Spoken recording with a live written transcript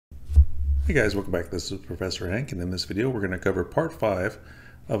Hey guys, welcome back. This is Professor Hank, and in this video we're going to cover part 5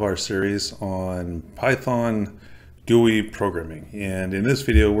 of our series on Python GUI programming. And in this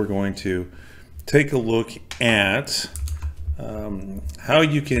video we're going to take a look at how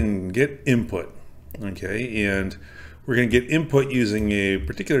you can get input. Okay, and we're going to get input using a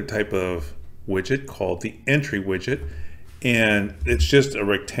particular type of widget called the Entry Widget, and it's just a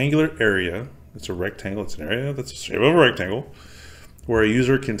rectangular area. It's a rectangle. It's an area that's the shape of a rectangle where a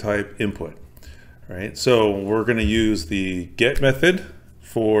user can type input. Right, so we're going to use the get method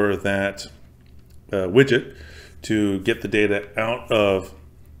for that widget to get the data out of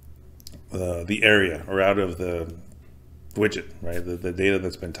the area or out of the widget, right? The data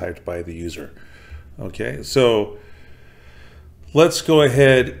that's been typed by the user. Okay, so let's go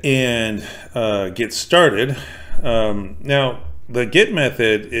ahead and get started. Now, the get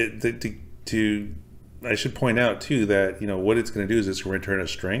method, I should point out too that what it's going to do is it's going to return a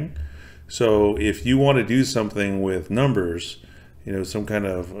string. So if you want to do something with numbers, some kind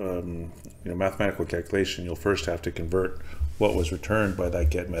of mathematical calculation, you'll first have to convert what was returned by that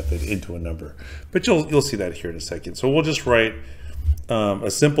get method into a number. But you'll see that here in a second. So we'll just write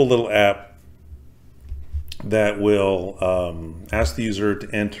a simple little app that will ask the user to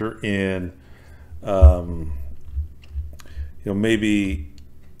enter in maybe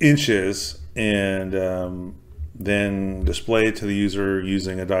inches, and then display to the user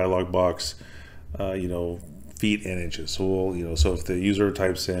using a dialog box, feet and inches. So so if the user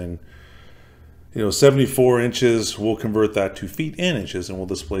types in, 74 inches, we'll convert that to feet and inches, and we'll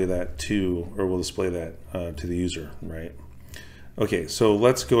display that to the user, right? Okay, so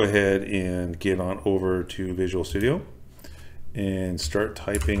let's go ahead and get on over to Visual Studio and start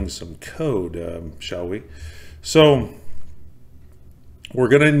typing some code, shall we? So we're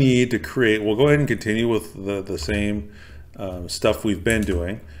going to need to create, we'll go ahead and continue with the same stuff we've been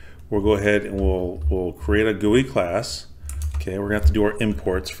doing. We'll go ahead and we'll create a GUI class. Okay, we're going to have to do our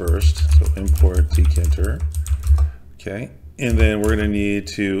imports first. So import tkinter. Okay, and then we're going to need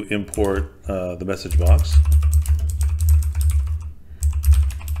to import the message box.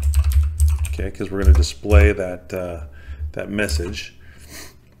 Okay, because we're going to display that message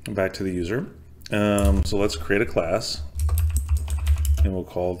back to the user. So let's create a class. And we'll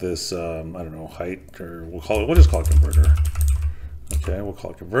call this, I don't know, height, or we'll just call it converter. Okay, we'll call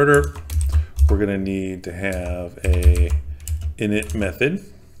it converter. We're going to need to have a init method.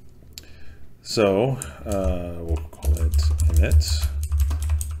 So we'll call it init.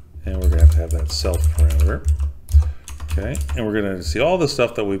 And we're going to have that self parameter. Okay, and we're going to see all the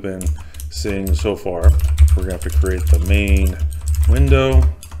stuff that we've been seeing so far. We're going to have to create the main window.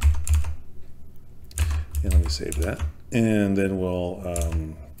 And let me save that. And then we'll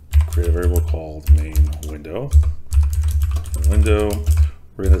create a variable called main window. We're going to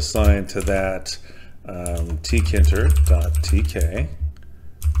assign to that tkinter.tk.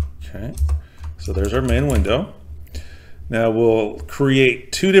 Okay, so there's our main window. Now we'll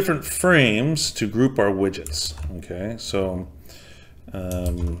create two different frames to group our widgets. Okay, so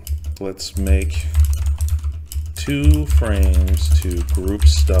let's make two frames to group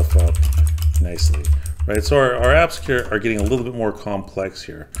stuff up nicely. Right, so our apps here are getting a little bit more complex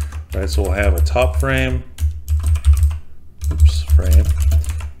here, right? So we'll have a top frame,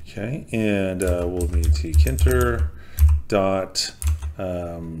 okay, and we'll need tkinter dot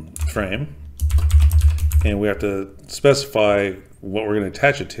frame, and we have to specify what we're going to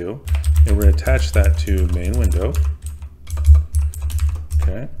attach it to, and we're going to attach that to main window,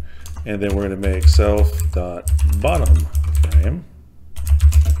 okay, and then we're going to make self dot bottom frame,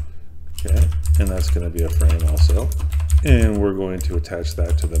 okay. And that's going to be a frame also. And we're going to attach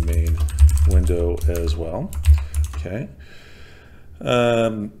that to the main window as well. Okay.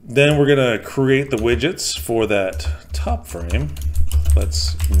 Then we're going to create the widgets for that top frame.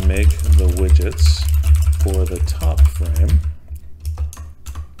 Let's make the widgets for the top frame.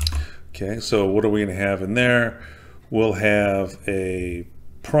 Okay, so what are we going to have in there? We'll have a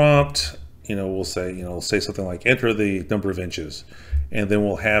prompt. We'll say something like enter the number of inches. And then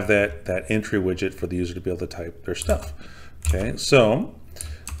we'll have that entry widget for the user to be able to type their stuff. Okay, so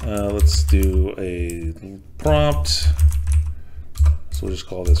let's do a prompt. So we'll just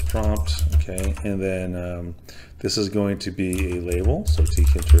call this prompt. Okay, and then this is going to be a label. So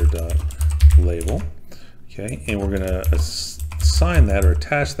tkinter.label. Okay, and we're going to assign that or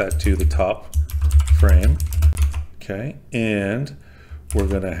attach that to the top frame. Okay, and we're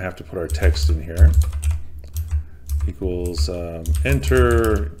going to have to put our text in here. Equals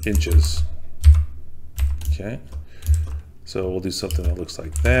enter inches. Okay, so we'll do something that looks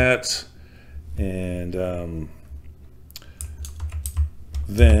like that, and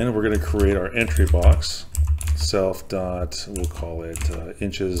Then we're going to create our entry box. Self dot, we'll call it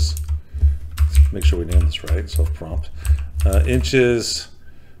inches. Make sure we name this right. Self prompt inches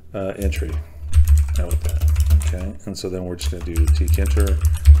entry. How about that? Okay, and so then we're just going to do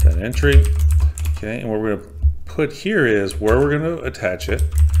tkinter.entry. Okay, and what we're going to put here is where we're going to attach it.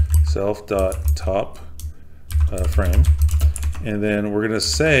 Self.top frame, and then we're going to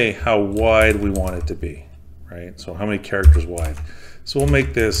say how wide we want it to be, right? So how many characters wide. So we'll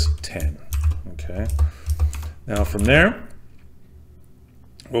make this 10. Okay. Now from there,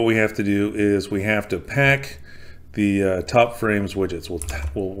 what we have to do is we have to pack the top frames widgets.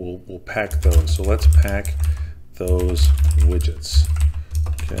 We'll pack those. So let's pack those widgets.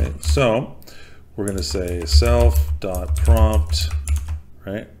 Okay. So we're going to say self.prompt,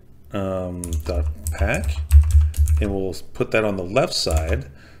 right? Dot pack, and we'll put that on the left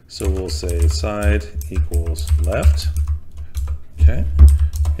side. So we'll say side equals left. Okay.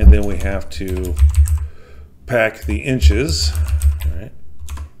 And then we have to pack the inches, right?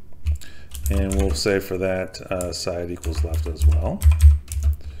 And we'll say for that side equals left as well.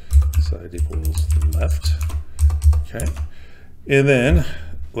 Side equals left. Okay. And then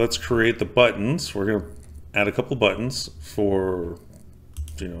let's create the buttons. We're going to add a couple buttons for,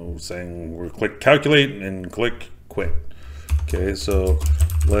 you know, saying we're click calculate and click quit. Okay, so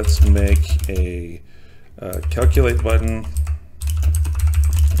let's make a calculate button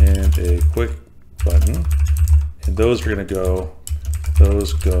and a quick button, and those are going to go.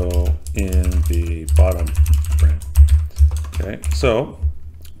 Those go in the bottom frame. Okay, so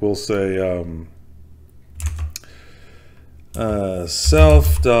we'll say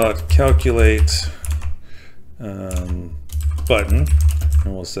self.calculate button,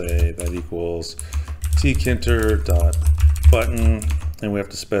 and we'll say that equals tkinter.button, and we have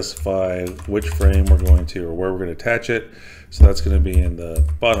to specify which frame we're going to, or where we're going to attach it. So that's going to be in the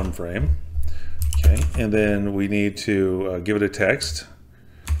bottom frame. Okay, and then we need to give it a text.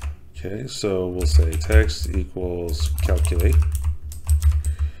 Okay, so we'll say text equals calculate.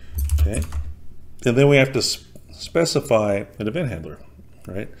 Okay, and then we have to specify an event handler,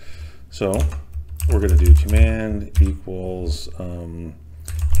 right? So we're going to do command equals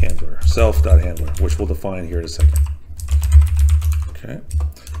handler, self.handler, which we'll define here in a second. Okay,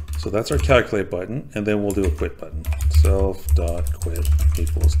 so that's our calculate button, and then we'll do a quit button. Self.quit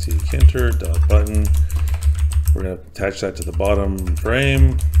equals tkinter.button. We're going to attach that to the bottom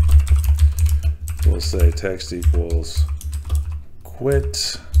frame. We'll say text equals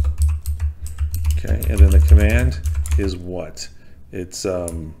quit. Okay, and then the command is what? It's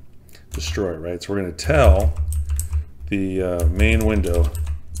destroy, right? So we're going to tell the main window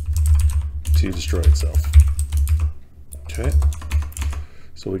to destroy itself. Okay,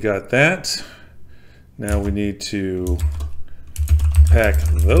 so we got that. Now we need to pack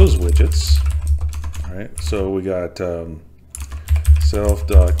those widgets. All right, so we got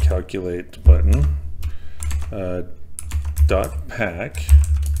self.calculate button dot pack,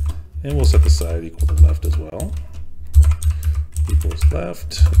 and we'll set the side equal to left as well. Equals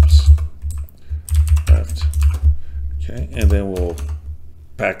left. Oops. Left. Okay, and then we'll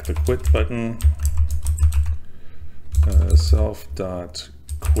pack the quit button.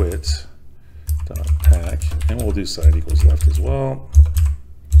 Self.quit dot pack, and we'll do side equals left as well.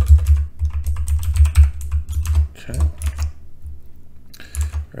 Okay.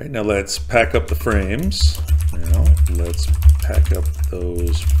 All right, now let's pack up the frames. Now let's pack up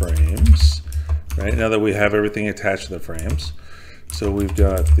those frames. Right, now that we have everything attached to the frames. So we've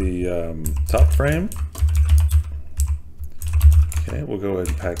got the top frame. Okay, we'll go ahead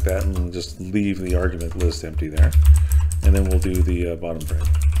and pack that and just leave the argument list empty there. And then we'll do the bottom frame.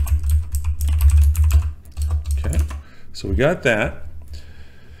 Okay, so we got that.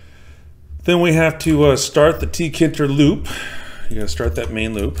 Then we have to start the tkinter loop. You gotta start that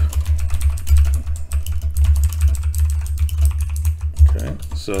main loop. Okay,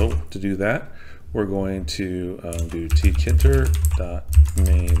 so to do that, we're going to do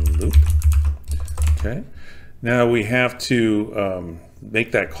tkinter.main loop. Okay, now we have to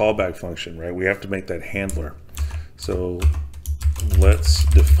make that callback function, right? We have to make that handler. So let's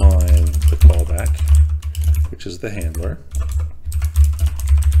define the callback, which is the handler.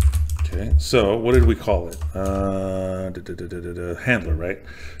 Okay, so what did we call it? Handler, right?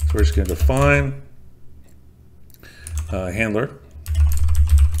 So we're just going to define handler,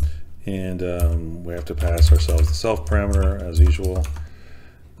 and we have to pass ourselves the self parameter as usual.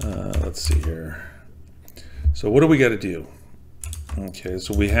 Let's see here. So what do we got to do? Okay,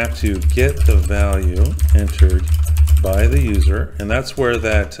 so we have to get the value entered by the user, and that's where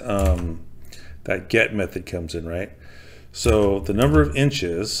that that get method comes in, right? So the number of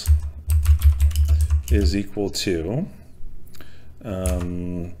inches is equal to,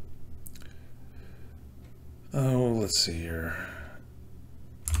 let's see here,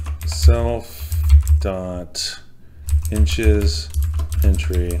 self dot inches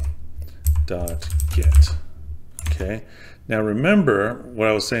entry dot get. Okay. Now remember what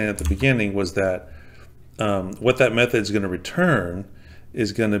I was saying at the beginning was that what that method is going to return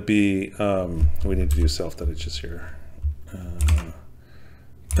is going to be, we need to do self dot inches here.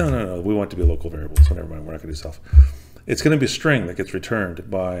 No, we want it to be a local variable, so never mind, we're not going to do self. It's going to be a string that gets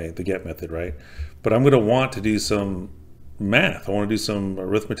returned by the get method, right? But I'm going to want to do some math. I want to do some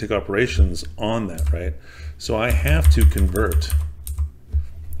arithmetic operations on that, right? So I have to convert,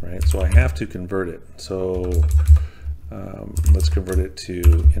 right? So I have to convert it. So let's convert it to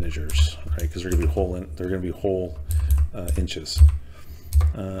integers, right? Because they're going to be whole, inches.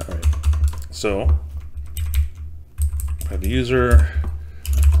 All right. So by the user,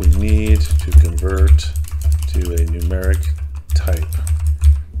 we need to convert to a numeric type,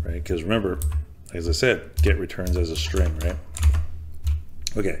 right? Because remember, as I said, get returns as a string, right?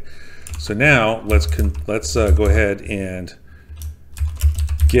 Okay, so now let's go ahead and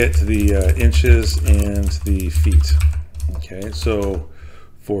get the inches and the feet. Okay, so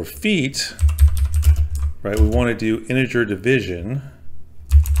for feet, right, we want to do integer division,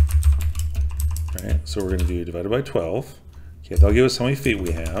 right? So we're going to do divided by 12. Okay, that'll give us how many feet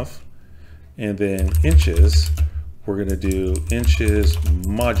we have. And then inches, we're going to do inches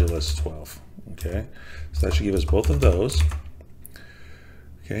modulus 12. Okay, so that should give us both of those.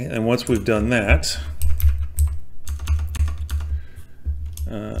 Okay, and once we've done that,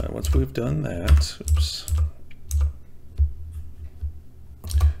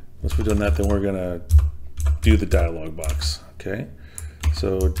 then we're going to do the dialog box. Okay,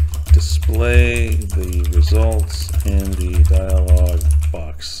 so display the results in the dialog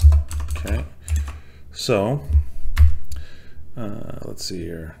box. Okay, so let's see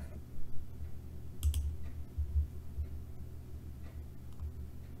here.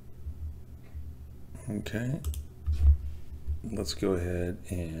 Okay, let's go ahead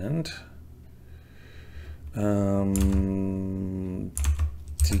and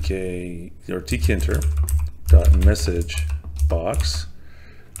tkinter dot message box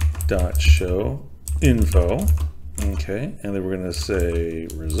dot show info. Okay, and then we're going to say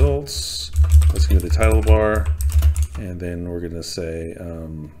results. Let's give it the title bar, and then we're going to say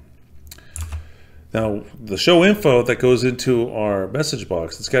now the show info that goes into our message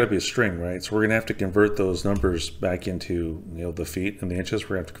box, it's got to be a string, right? So we're going to have to convert those numbers back into, you know, the feet and the inches.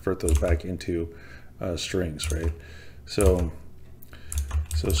 We're going to have to convert those back into strings, right? So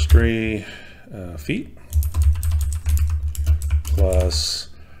string feet plus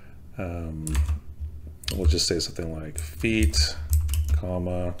we'll just say something like feet,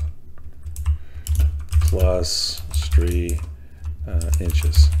 comma, plus string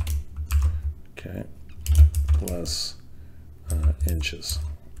inches. Okay, plus inches.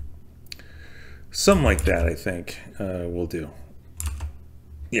 Something like that, I think we'll do.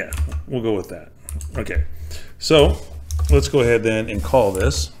 Yeah, we'll go with that. Okay, so let's go ahead then and call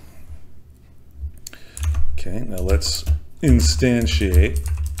this. Okay, now let's instantiate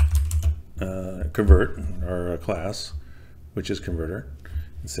convert, our class, which is converter.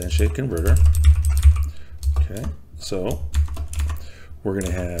 Instantiate converter. Okay, so we're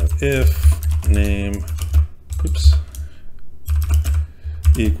going to have if name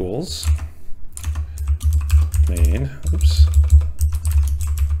equals main.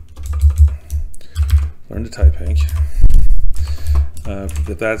 Learn to type, Hank.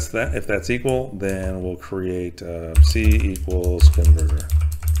 If that's equal, then we'll create C equals converter.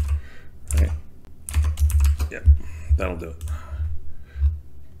 Right? Yep, that'll do it.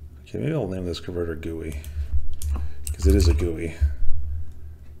 Okay, maybe I'll name this converter GUI because it is a GUI.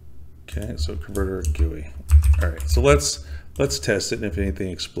 Okay, so converter GUI. All right, so let's test it, and if anything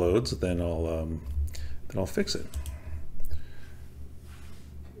explodes, then I'll fix it.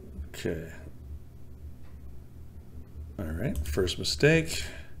 Okay. All right, first mistake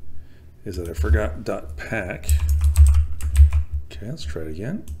is that I forgot .pack. Okay, let's try it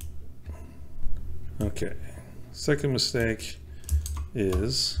again. Okay, second mistake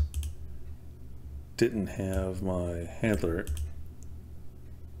is didn't have my handler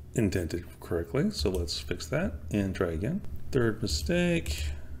indented correctly, so let's fix that and try again. Third mistake,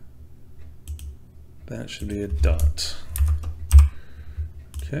 that should be a dot.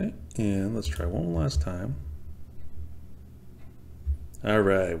 Okay, and let's try one last time. All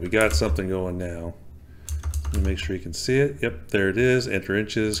right, we got something going now. Let me make sure you can see it. Yep, there it is. Enter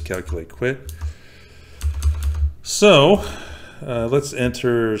inches, calculate quit. So let's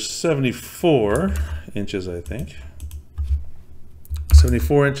enter 74 inches, I think.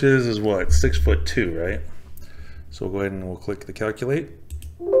 74 inches is what? 6'2", right? So we'll go ahead and we'll click the calculate.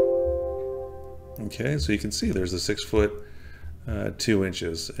 Okay, so you can see there's a 6'2"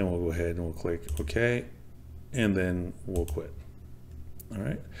 inches, and we'll go ahead and we'll click OK, and then we'll quit. All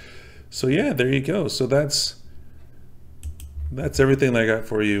right. So yeah, there you go. So that's everything I got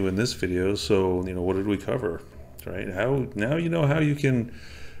for you in this video. So what did we cover? Right? Now you know how you can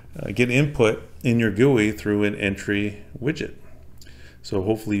get input in your GUI through an entry widget. So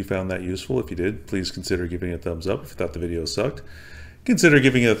hopefully you found that useful. If you did, please consider giving it a thumbs up. If you thought the video sucked, consider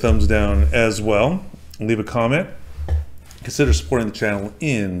giving it a thumbs down as well. Leave a comment. Consider supporting the channel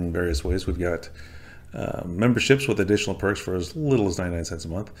in various ways. We've got memberships with additional perks for as little as 99 cents a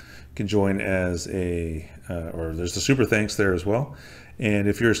month. You can join as or there's the super thanks there as well. And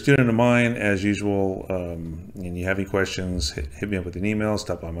if you're a student of mine, as usual, and you have any questions, hit me up with an email,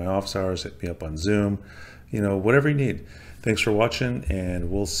 stop by my office hours, hit me up on Zoom, whatever you need. Thanks for watching, and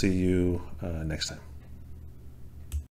we'll see you next time.